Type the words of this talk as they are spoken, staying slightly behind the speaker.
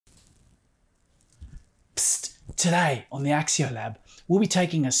Today on the Axiiio Lab, we'll be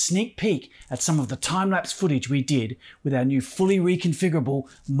taking a sneak peek at some of the time-lapse footage we did with our new fully reconfigurable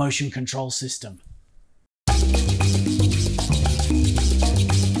motion control system.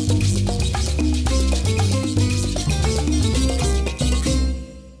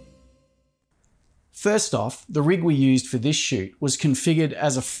 First off, the rig we used for this shoot was configured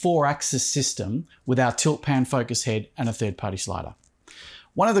as a 4-axis system with our tilt pan focus head and a third-party slider.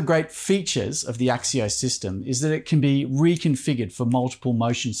 One of the great features of the axiiio system is that it can be reconfigured for multiple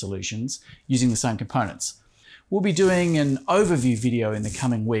motion solutions using the same components. We'll be doing an overview video in the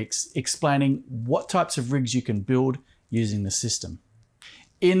coming weeks explaining what types of rigs you can build using the system.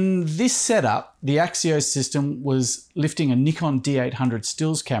 In this setup, the axiiio system was lifting a Nikon D800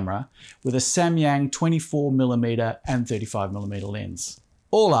 stills camera with a Samyang 24mm and 35mm lens.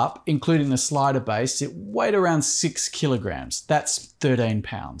 All up, including the slider base, it weighed around 6 kilograms. That's 13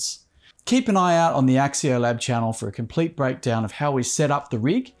 pounds. Keep an eye out on the Axiiio Lab channel for a complete breakdown of how we set up the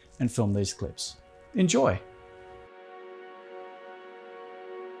rig and film these clips. Enjoy.